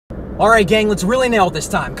Alright gang, let's really nail it this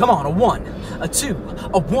time. Come on, a 1, a 2,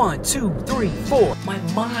 a 1, 2, 3, 4. My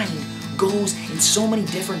mind goes in so many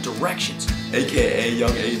different directions. AKA Young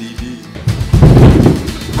ADD.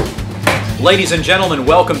 Ladies and gentlemen,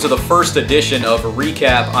 welcome to the first edition of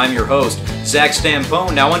Recap. I'm your host, Zach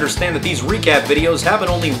Stampone. Now understand that these recap videos happen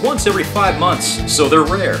only once every 5 months, so they're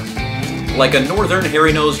rare. Like a northern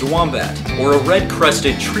hairy-nosed wombat, or a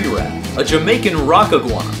red-crested tree rat, a Jamaican rock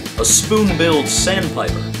iguana, a spoon-billed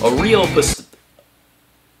sandpiper, a Rio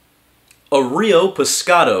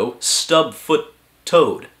Pescado stub-foot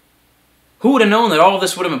toad. Who would have known that all of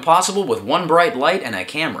this would have been possible with one bright light and a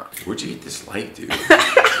camera? Where'd you get this light, dude?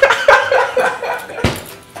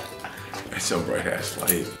 That's so bright ass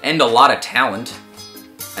light. And a lot of talent.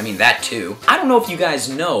 I mean, that too. I don't know if you guys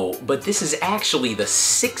know, but this is actually the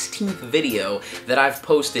 16th video that I've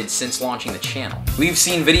posted since launching the channel. We've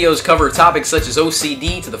seen videos cover topics such as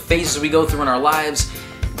OCD, to the phases we go through in our lives,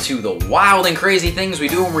 to the wild and crazy things we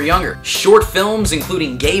do when we're younger. Short films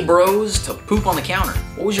including gay bros to poop on the counter.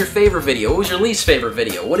 What was your favorite video? What was your least favorite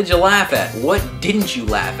video? What did you laugh at? What didn't you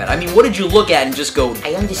laugh at? I mean, what did you look at and just go,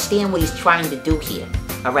 I understand what he's trying to do here.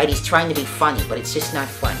 Alright, he's trying to be funny, but it's just not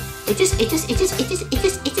funny. It's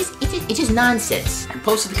just nonsense. and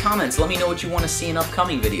post in the comments. Let me know what you want to see in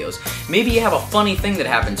upcoming videos. Maybe you have a funny thing that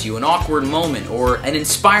happened to you, an awkward moment, or an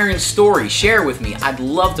inspiring story. Share with me. I'd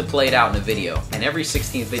love to play it out in a video. And every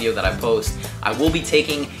 16th video that I post, I will be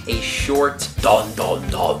taking a short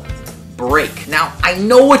break. Now, I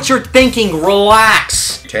know what you're thinking.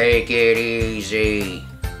 Relax. Take it easy.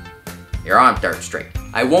 You're on third straight.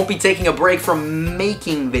 I won't be taking a break from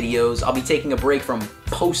making videos, I'll be taking a break from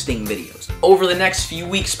posting videos. Over the next few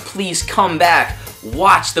weeks, please come back,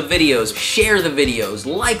 watch the videos, share the videos,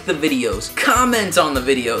 like the videos, comment on the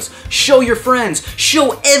videos, show your friends,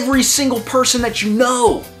 show every single person that you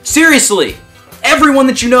know. Seriously, everyone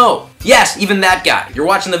that you know. Yes, even that guy. You're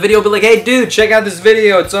watching the video, be like, hey dude, check out this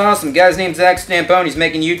video, it's awesome. Guy's name's Zach Stampone, he's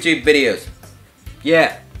making YouTube videos.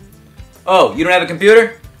 Yeah. Oh, you don't have a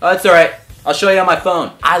computer? Oh, that's alright. I'll show you on my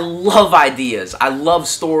phone. I love ideas. I love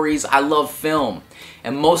stories. I love film.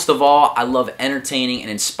 And most of all, I love entertaining and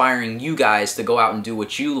inspiring you guys to go out and do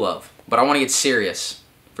what you love. But I want to get serious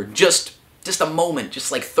for just a moment,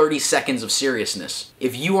 just like 30 seconds of seriousness.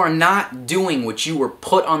 If you are not doing what you were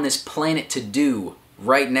put on this planet to do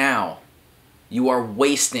right now, you are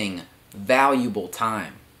wasting valuable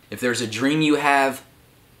time. If there's a dream you have,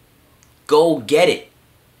 go get it.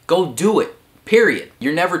 Go do it. Period.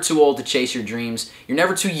 You're never too old to chase your dreams. You're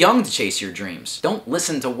never too young to chase your dreams. Don't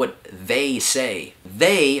listen to what they say.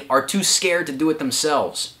 They are too scared to do it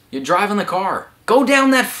themselves. You're driving the car. Go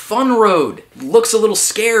down that fun road. It looks a little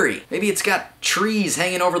scary. Maybe it's got trees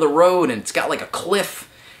hanging over the road and it's got like a cliff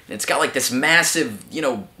and it's got like this massive,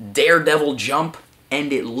 daredevil jump,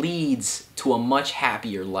 and it leads to a much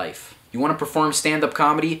happier life. You want to perform stand-up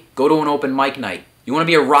comedy? Go to an open mic night. You want to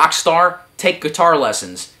be a rock star? Take guitar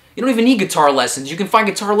lessons. You don't even need guitar lessons. You can find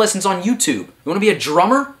guitar lessons on YouTube. You want to be a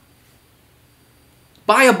drummer?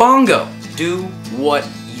 Buy a bongo. Do what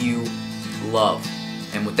you love.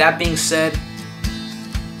 And with that being said,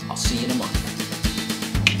 I'll see you in a month.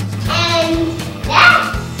 And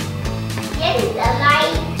that's the end of my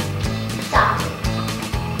song.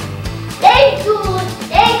 Thank you.